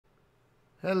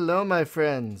Hello, my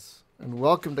friends, and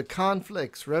welcome to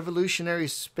Conflicks, Revolutionary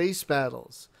Space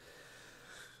Battles.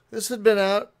 This had been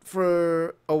out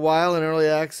for a while in early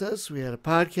access. We had a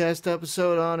podcast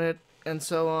episode on it, and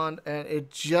so on, and it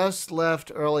just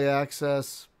left early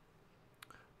access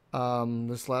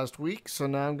this last week, so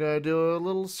now I'm going to do a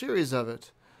little series of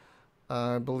it.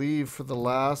 I believe for the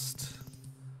last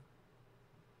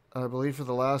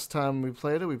time we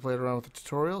played around with the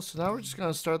tutorial, so now we're just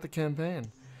going to start the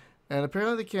campaign. And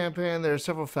apparently the campaign, there are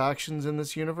several factions in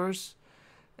this universe.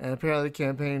 And apparently the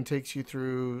campaign takes you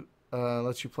through,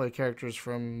 lets you play characters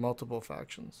from multiple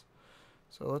factions.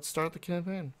 So let's start the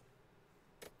campaign.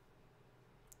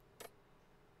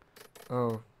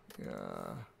 Oh,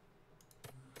 yeah.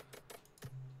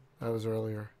 That was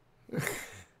earlier.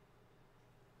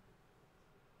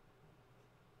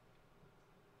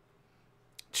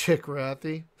 Chick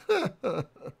Rathy.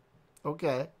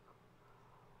 Okay.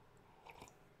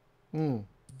 Okay,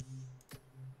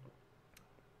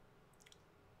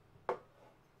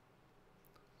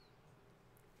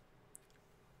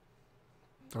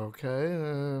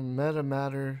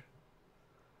 metamatter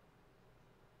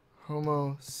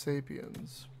Homo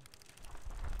sapiens.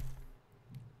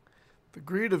 The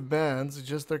greed of man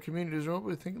suggests their communities are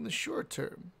only thinking the short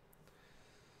term.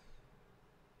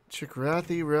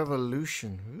 Chikrathi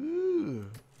revolution.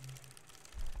 Ooh.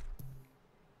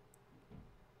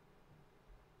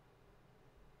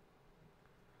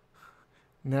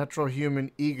 Natural human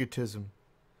egotism.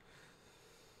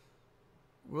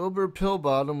 Wilbur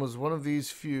Pillbottom was one of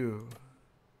these few.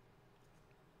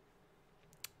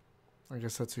 I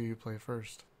guess that's who you play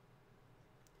first.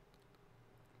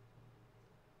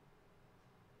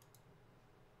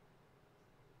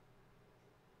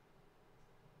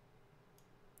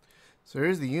 So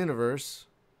here's the universe.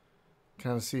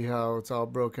 Kind of see how it's all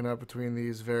broken up between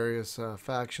these various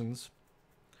factions.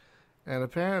 And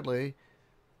apparently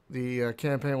the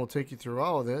campaign will take you through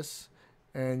all of this,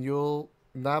 and you'll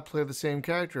not play the same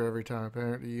character every time.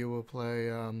 Apparently you will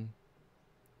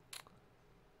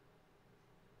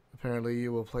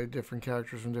play different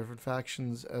characters from different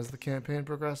factions as the campaign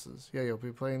progresses. Yeah, you'll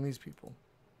be playing these people,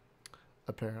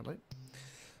 apparently.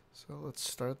 So let's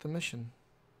start the mission.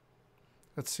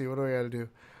 Let's see, what do I gotta do?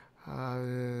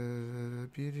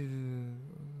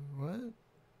 What?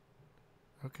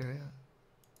 Okay.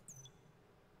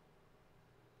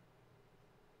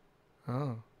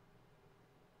 Oh.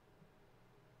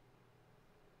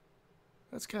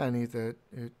 That's kind of neat that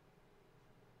it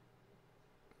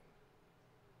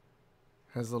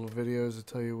has little videos to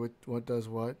tell you what does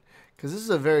what. Because this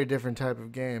is a very different type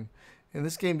of game. In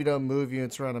this game, you don't move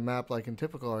units around a map like in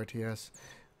typical RTS.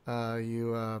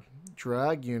 You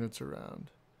drag units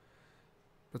around.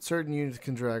 But certain units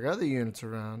can drag other units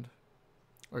around.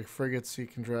 Like frigates, you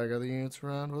can drag other units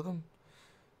around with them.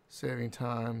 Saving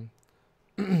time.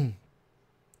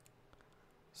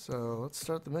 So let's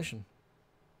start the mission.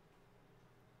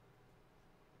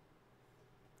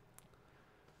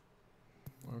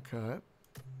 Okay.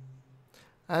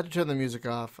 I had to turn the music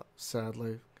off,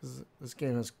 sadly, because this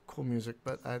game has cool music,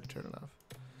 but I had to turn it off.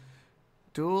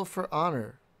 Duel for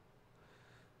honor.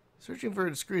 Searching for a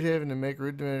discreet haven to make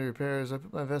rudimentary repairs, I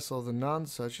put my vessel, the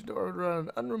non-such, into orbit around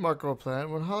an unremarkable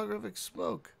planet when holographic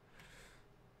smoke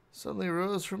suddenly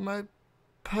rose from my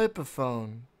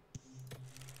pipeophone.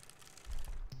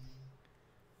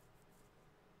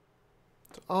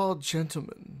 To all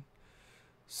gentlemen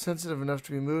sensitive enough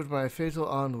to be moved by a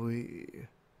fatal ennui,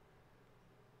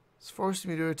 it's forced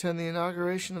me to attend the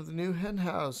inauguration of the new hen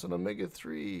house on Omega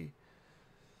 3.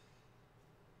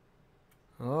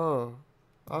 Oh,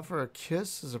 offer a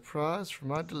kiss as a prize for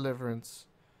my deliverance.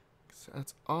 'Cause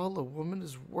that's all a woman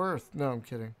is worth. No, I'm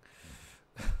kidding.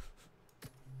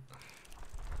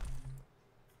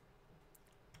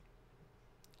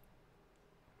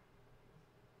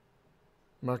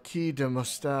 Marquis de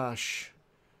Moustache.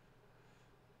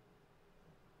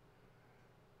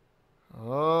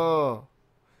 Oh.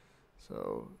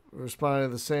 So, we're responding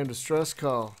to the same distress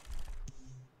call.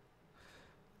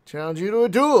 Challenge you to a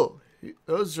duel.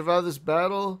 Those who survive this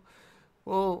battle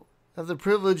will have the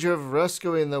privilege of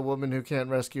rescuing the woman who can't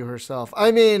rescue herself.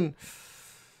 I mean,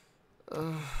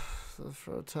 the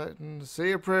Fro Titan. Say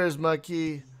your prayers,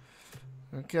 Marquis.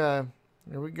 Okay,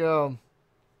 here we go.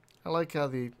 I like how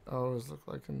the O's look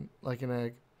like an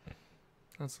egg.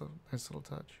 That's a nice little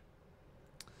touch.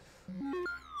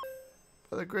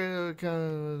 But the great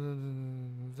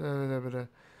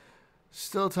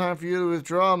still time for you to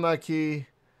withdraw, Marquis.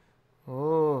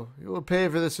 Oh, you will pay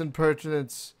for this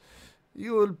impertinence.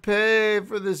 You will pay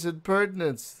for this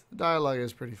impertinence. The dialogue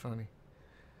is pretty funny.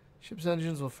 Ship's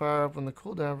engines will fire up when the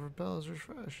cooldown for propellers is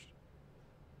refreshed.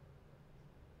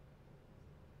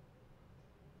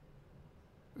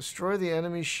 Destroy the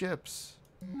enemy ships.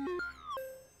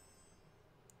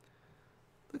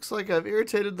 Looks like I've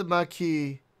irritated the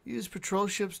Maquis. Use patrol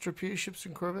ships, torpedo ships,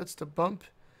 and corvettes to bump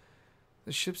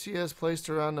the ships he has placed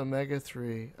around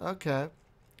Omega-3. Okay.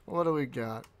 What do we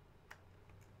got?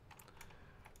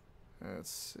 Let's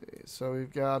see. So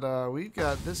we've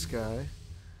got this guy.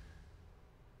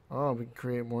 Oh, we can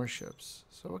create more ships.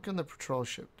 So what can the patrol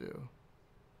ship do?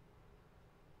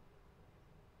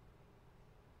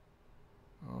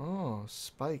 Oh,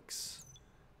 spikes.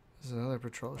 This is another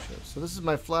patrol ship. So this is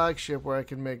my flagship where I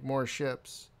can make more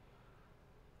ships.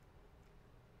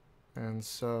 And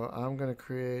so I'm going to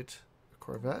create a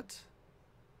corvette.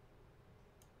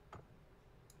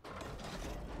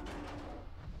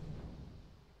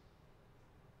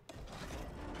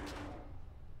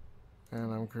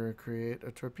 And I'm going to create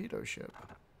a torpedo ship.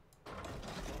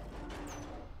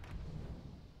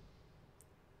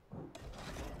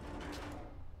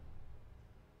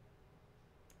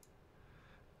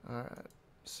 Alright,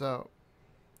 so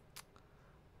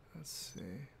let's see.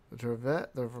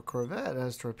 The corvette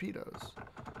has torpedoes.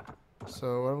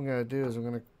 So what I'm going to do is I'm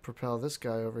going to propel this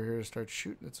guy over here to start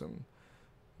shooting at some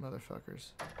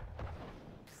motherfuckers.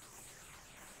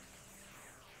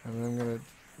 And then I'm going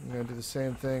to do the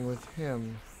same thing with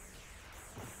him.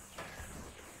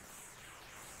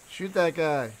 Shoot that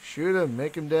guy. Shoot him.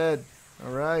 Make him dead.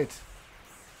 Alright.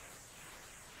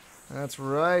 That's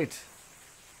right.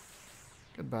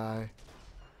 Goodbye.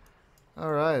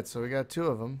 Alright, so we got 2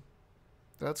 of them.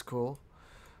 That's cool.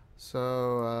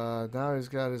 So now he's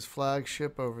got his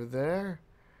flagship over there.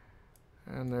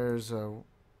 And there's a...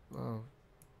 Oh,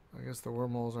 I guess the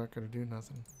wormholes aren't going to do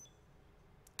nothing.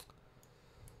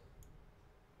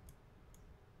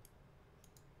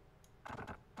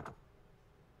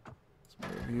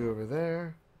 Let's move you over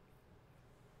there.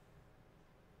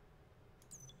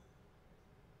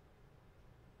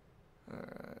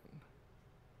 Alright.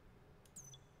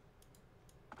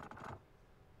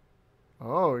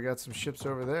 Oh, we got some ships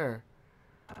over there.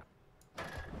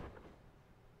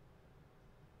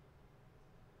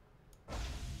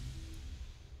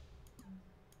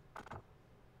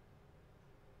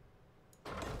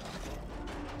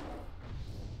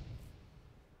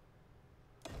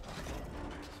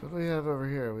 So what do we have over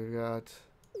here? We've got...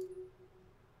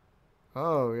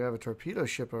 Oh, we have a torpedo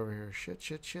ship over here. Shit,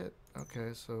 shit, shit.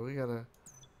 Okay, so we gotta...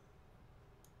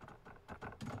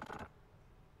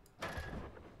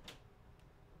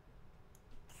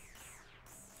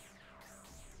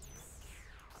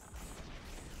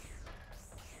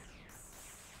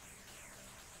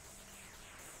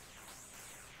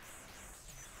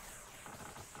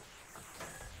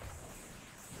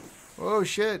 Oh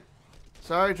shit.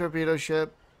 Sorry, torpedo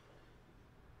ship.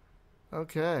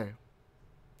 Okay.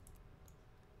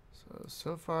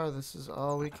 So far this is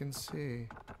all we can see.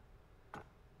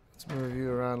 Let's move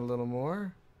you around a little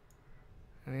more.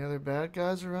 Any other bad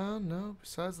guys around? No,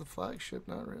 besides the flagship,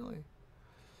 not really.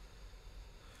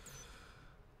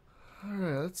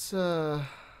 Alright, let's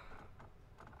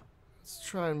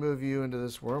try and move you into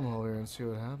this wormhole here and see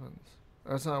what happens.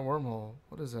 Oh, it's not a wormhole.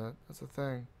 What is that? That's a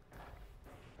thing.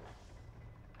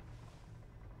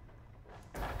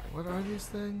 What are these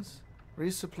things?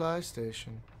 Resupply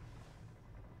station.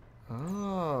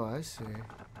 Oh, I see.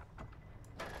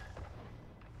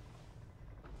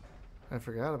 I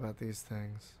forgot about these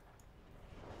things.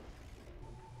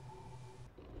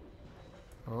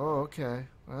 Oh, okay.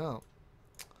 Well.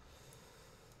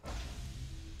 Let's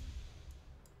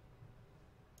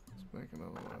make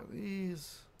another one of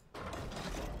these.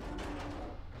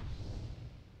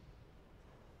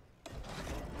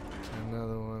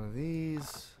 Another one of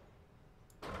these.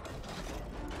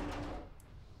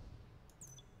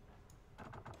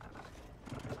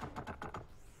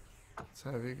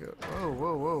 Let's have you go. Whoa,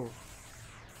 whoa, whoa.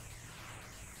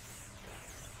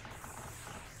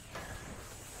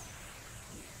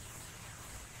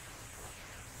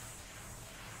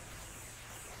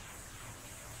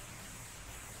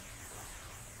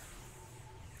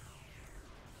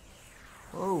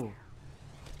 Whoa.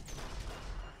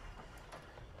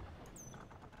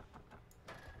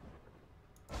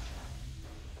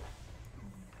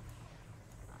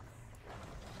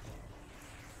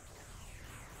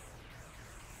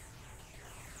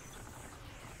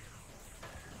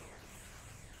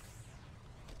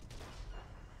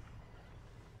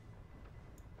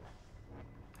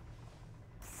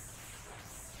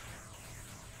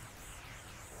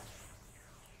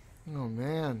 Oh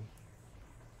man,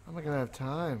 I'm not gonna have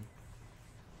time.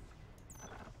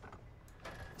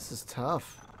 This is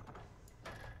tough.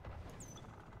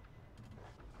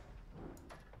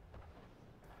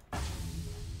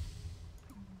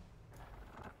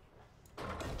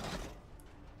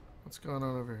 What's going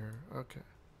on over here? Okay.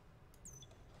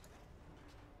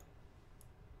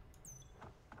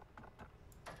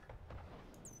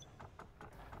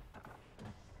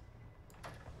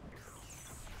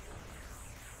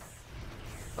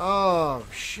 Oh,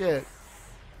 shit.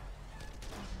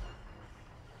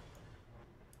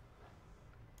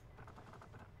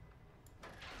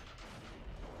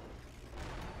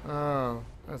 Oh,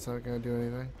 that's not gonna do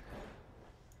anything.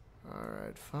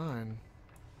 Alright, fine.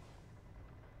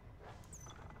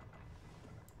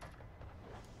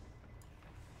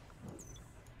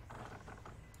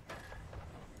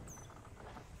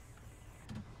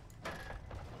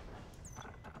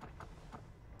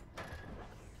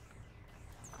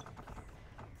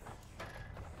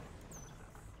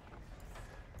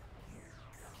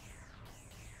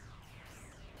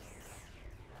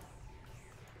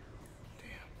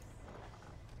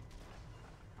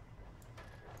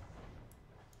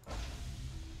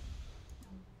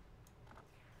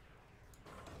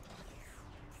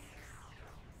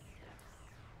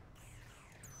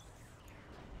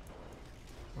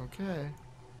 Okay.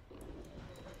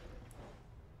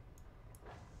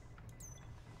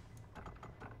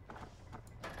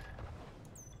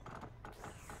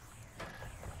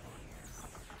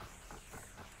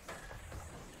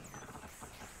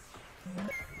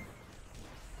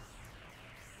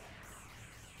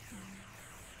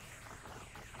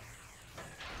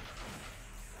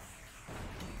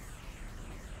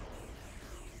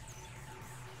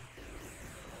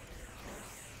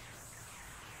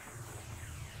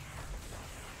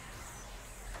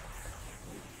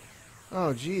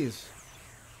 Oh, jeez.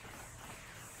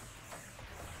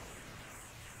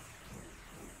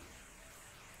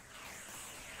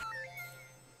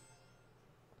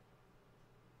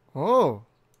 Oh.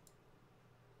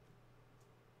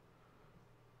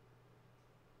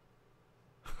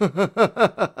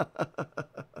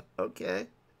 Okay.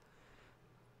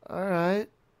 All right.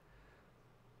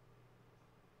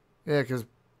 Yeah, because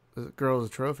the girl's a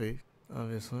trophy,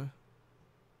 obviously.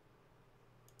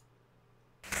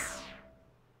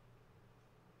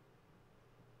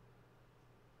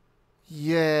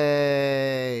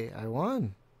 Yay! I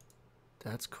won.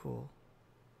 That's cool.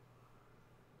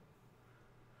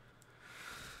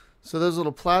 So those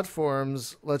little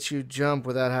platforms let you jump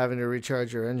without having to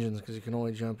recharge your engines because you can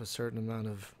only jump a certain amount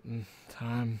of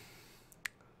time.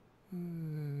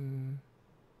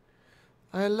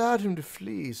 I allowed him to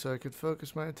flee so I could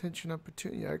focus my attention on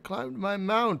Petunia. I climbed my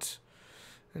mount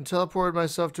and teleported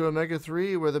myself to Omega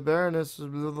 3 where the Baroness was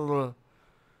blah, blah, blah.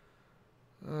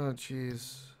 Oh,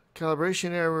 jeez.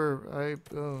 Calibration error.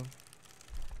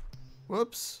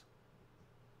 Whoops.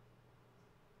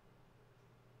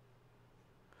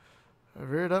 I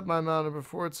reared up my mount and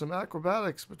performed some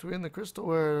acrobatics between the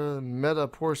crystalware and meta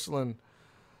porcelain.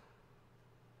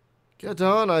 Get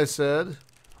on, I said.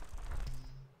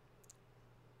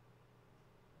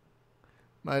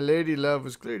 My lady love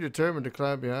was clearly determined to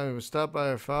climb behind me, but stopped by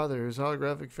her father, his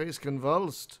holographic face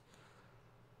convulsed.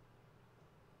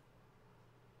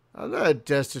 I'm not a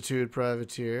destitute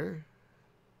privateer.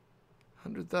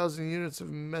 100,000 units of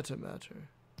metamatter.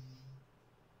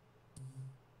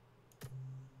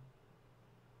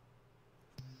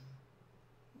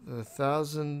 The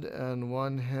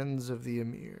 1,001 hens of the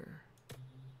Emir.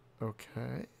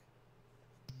 Okay.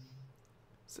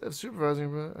 Instead of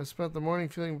supervising, I spent the morning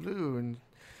feeling blue and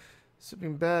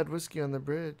sipping bad whiskey on the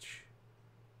bridge.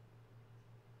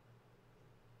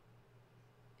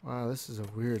 Wow, this is a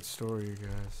weird story, you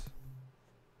guys.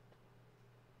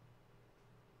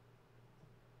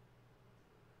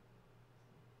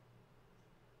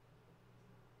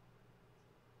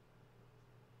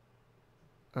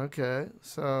 Okay,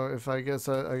 so if I guess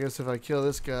if I kill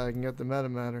this guy, I can get the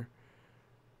metamatter.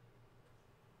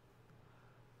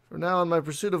 From now on, my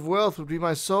pursuit of wealth would be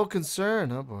my sole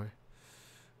concern. Oh boy,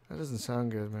 that doesn't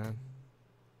sound good, man.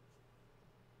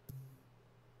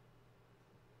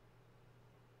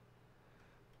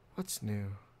 What's new?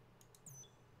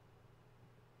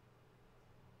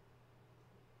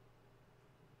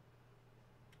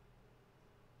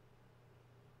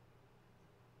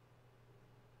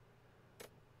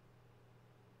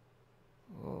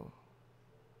 Oh.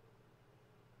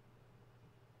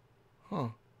 Huh.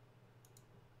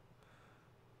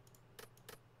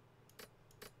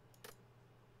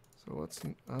 So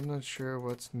I'm not sure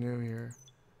what's new here.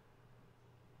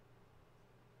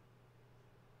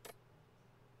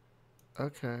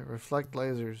 Okay, reflect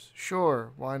lasers.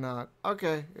 Sure, why not?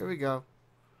 Okay, here we go.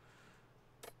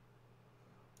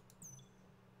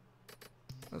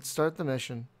 Let's start the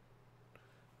mission.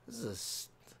 This is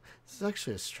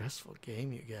actually a stressful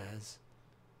game, you guys.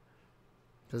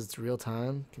 Because it's real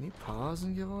time. Can you pause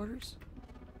and give orders?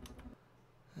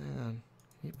 Hang on.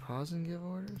 Can you pause and give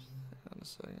orders? Hang on a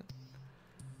second.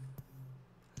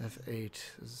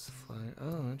 F8 is flying.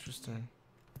 Oh, interesting.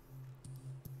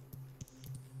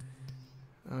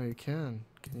 Oh, you can.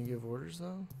 Can you give orders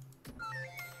though?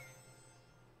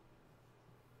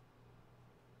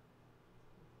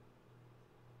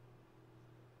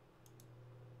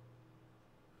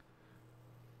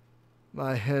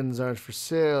 My hens aren't for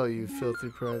sale, you filthy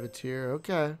privateer.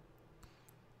 Okay.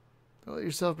 Don't let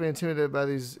yourself be intimidated by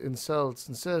these insults.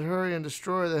 Instead, hurry and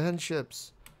destroy the hen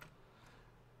ships.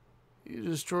 You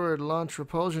destroyed launch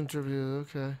repulsion turbines.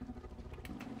 Okay.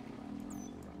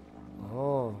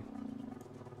 Oh.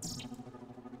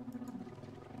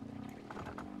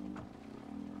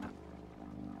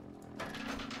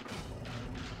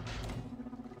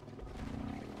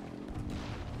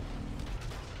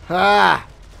 Ha!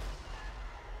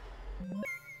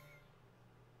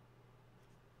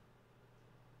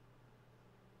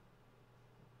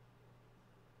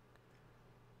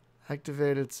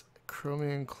 Activate its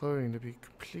chromium clothing to be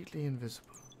completely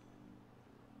invisible.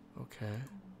 Okay.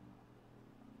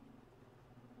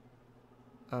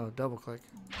 Oh, double click.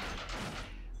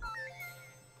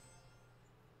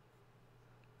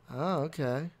 Oh,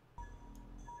 okay.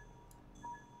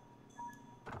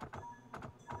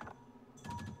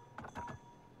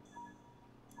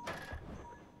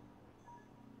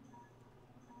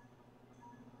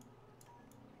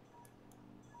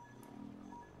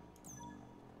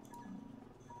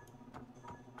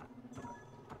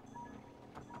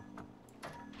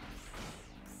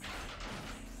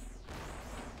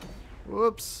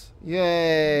 Whoops.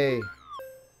 Yay.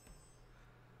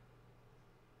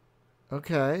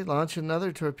 Okay, launch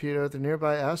another torpedo at the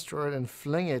nearby asteroid and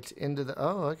fling it into the...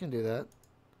 Oh, I can do that.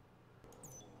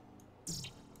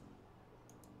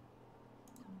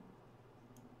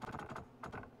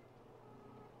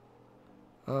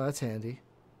 Oh, that's handy.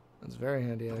 That's very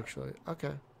handy, actually.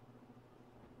 Okay.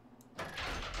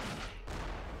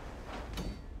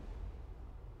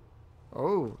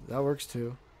 Oh, that works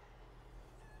too.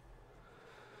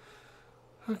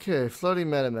 Okay, floating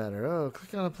metamatter. Oh,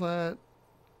 click on a planet.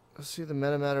 Let's see the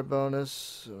metamatter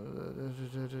bonus.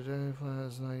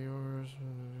 Planet is not yours.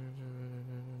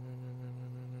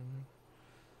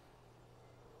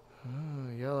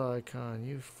 Oh, yellow icon.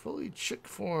 You fully chick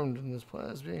formed and this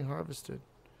planet is being harvested.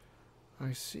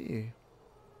 I see.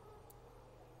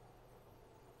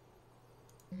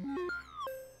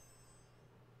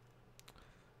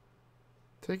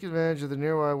 Take advantage of the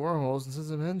nearby wormholes and send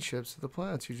some hen ships to the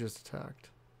planets you just attacked.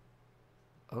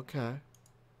 Okay.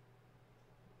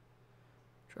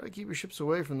 Try to keep your ships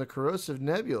away from the corrosive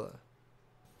nebula.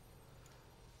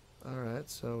 Alright,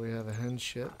 so we have a hen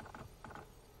ship.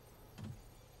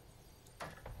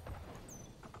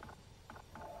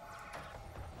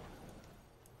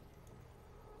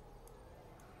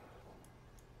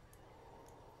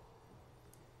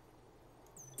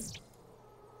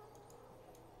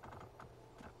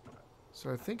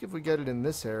 So I think if we get it in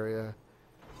this area,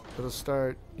 it'll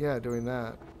start, yeah, doing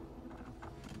that.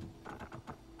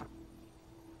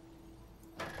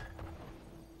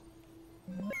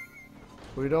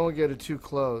 We don't get it too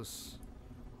close.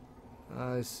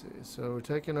 I see. So we're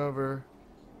taking over.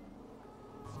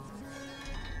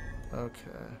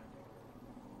 Okay.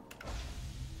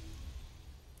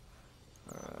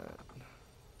 Alright.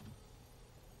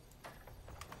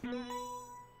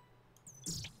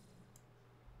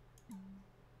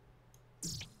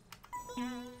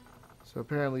 So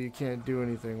apparently you can't do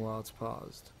anything while it's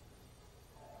paused.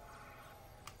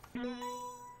 Well,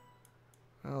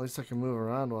 at least I can move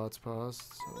around while it's paused,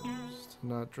 so just to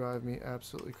not drive me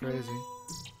absolutely crazy.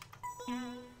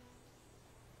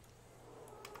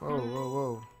 Whoa, whoa,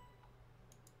 whoa.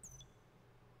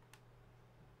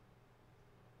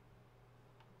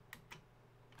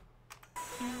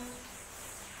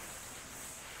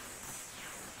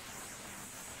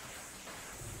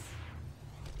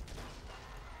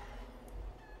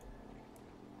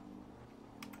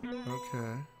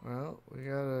 Okay, well, we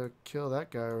gotta kill that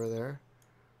guy over there.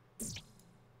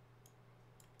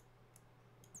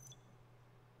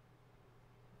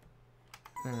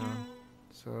 Hang on.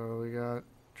 So we got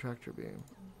tractor beam.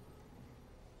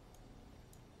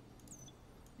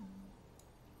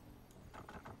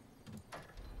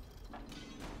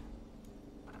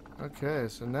 Okay,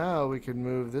 so now we can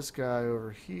move this guy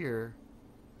over here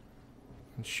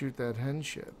and shoot that hen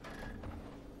ship.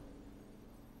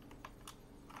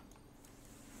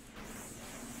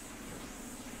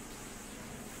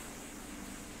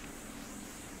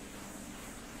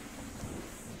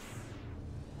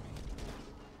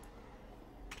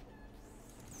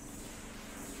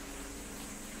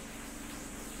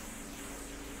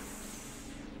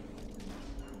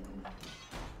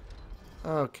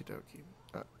 Okie dokie.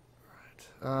 Right.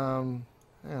 Hang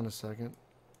on a second.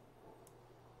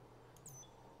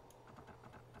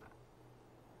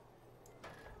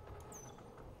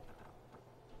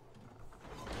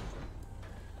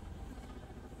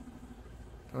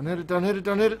 Don't hit it, don't hit it,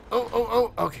 don't hit it.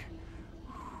 Oh, okay.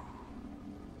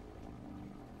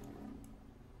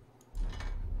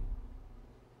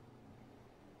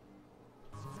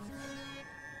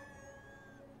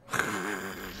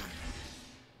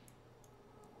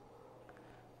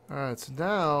 Alright, so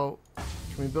now,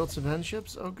 can we build some hen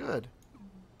ships? Oh, good.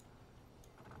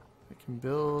 We can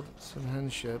build some hen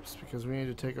ships because we need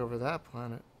to take over that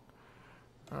planet.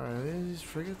 Alright, are these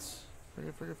frigates?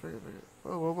 Frigate.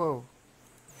 Whoa.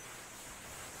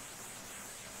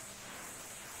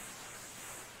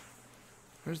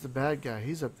 Where's the bad guy?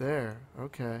 He's up there.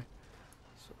 Okay.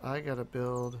 So I gotta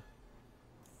build...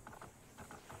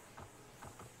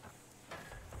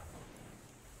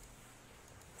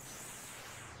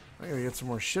 I gotta get some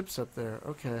more ships up there.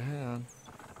 Okay, hang on.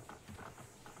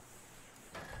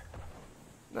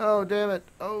 No, damn it.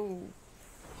 Oh.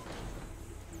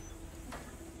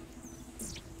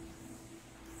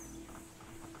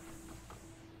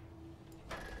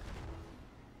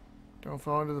 Don't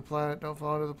fall into the planet. Don't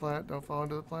fall into the planet. Don't fall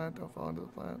into the planet. Don't fall into the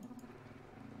planet.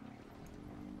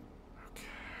 Okay.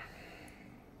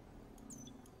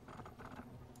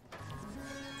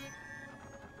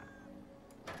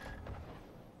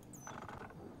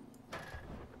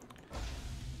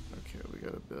 Okay, we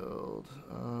gotta build.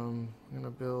 I'm gonna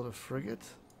build a frigate.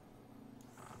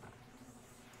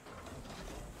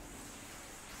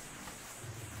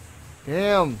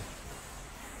 Damn.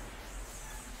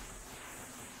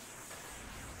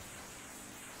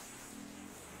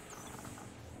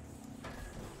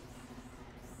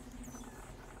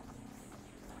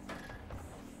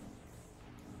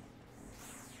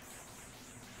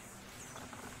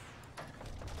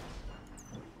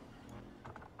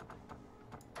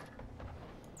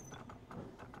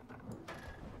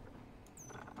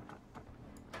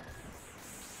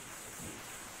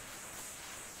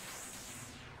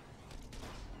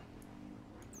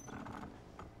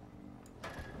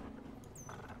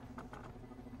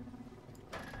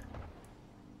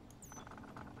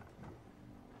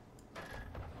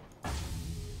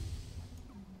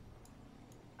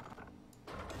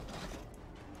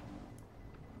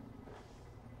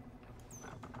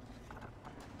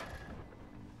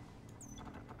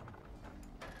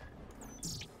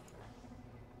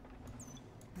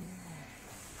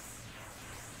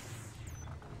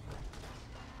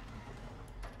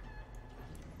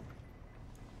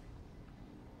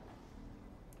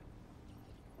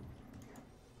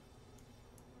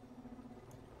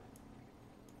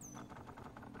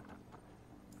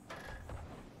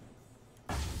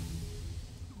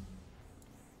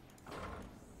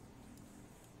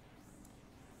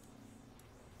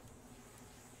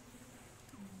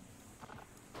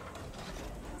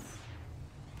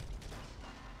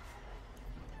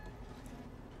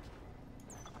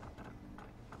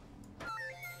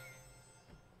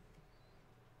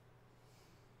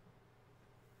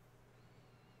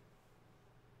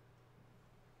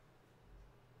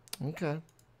 Okay.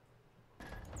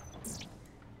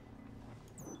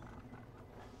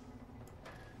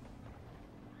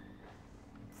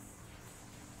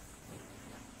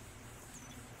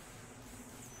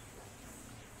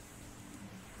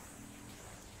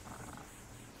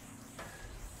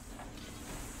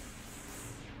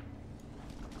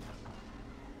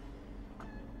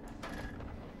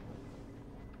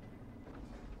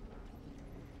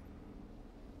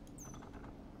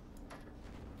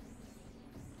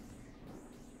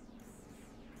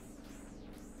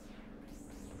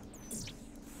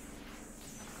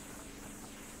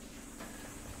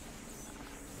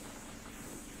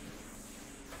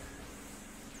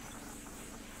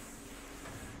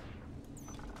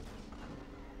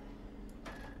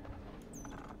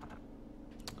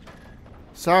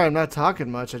 Sorry, I'm not talking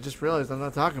much. I just realized I'm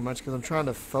not talking much because I'm trying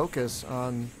to focus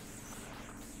on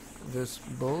this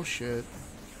bullshit.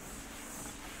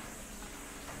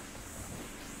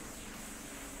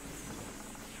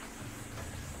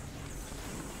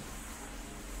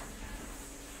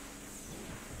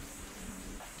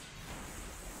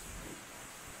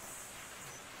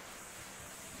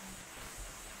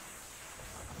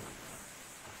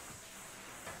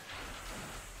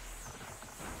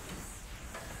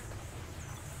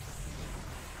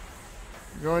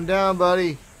 You're going down,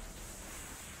 buddy.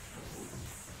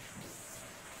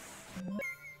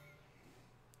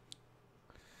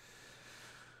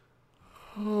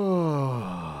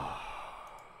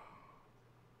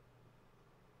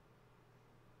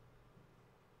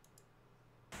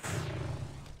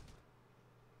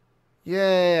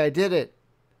 Yay, I did it.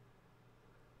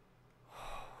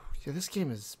 Yeah, this game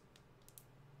is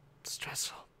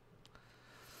stressful.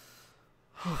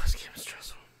 Oh, this game is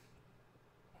stressful.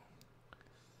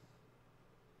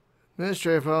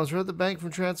 Administrative problems. Prevent the bank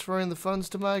from transferring the funds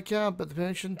to my account, but the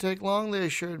payment shouldn't take long, they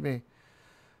assured me.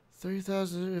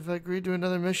 30,000 if I agreed to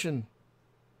another mission.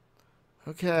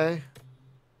 Okay.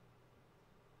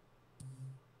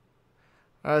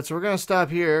 Alright, so we're going to stop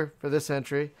here for this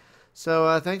entry.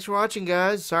 So, thanks for watching,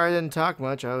 guys. Sorry I didn't talk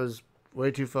much. I was way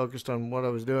too focused on what I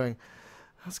was doing.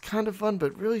 That was kind of fun,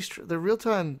 but really, the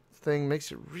real-time thing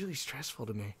makes it really stressful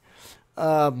to me.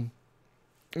 Yeah,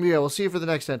 we'll see you for the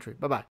next entry. Bye-bye.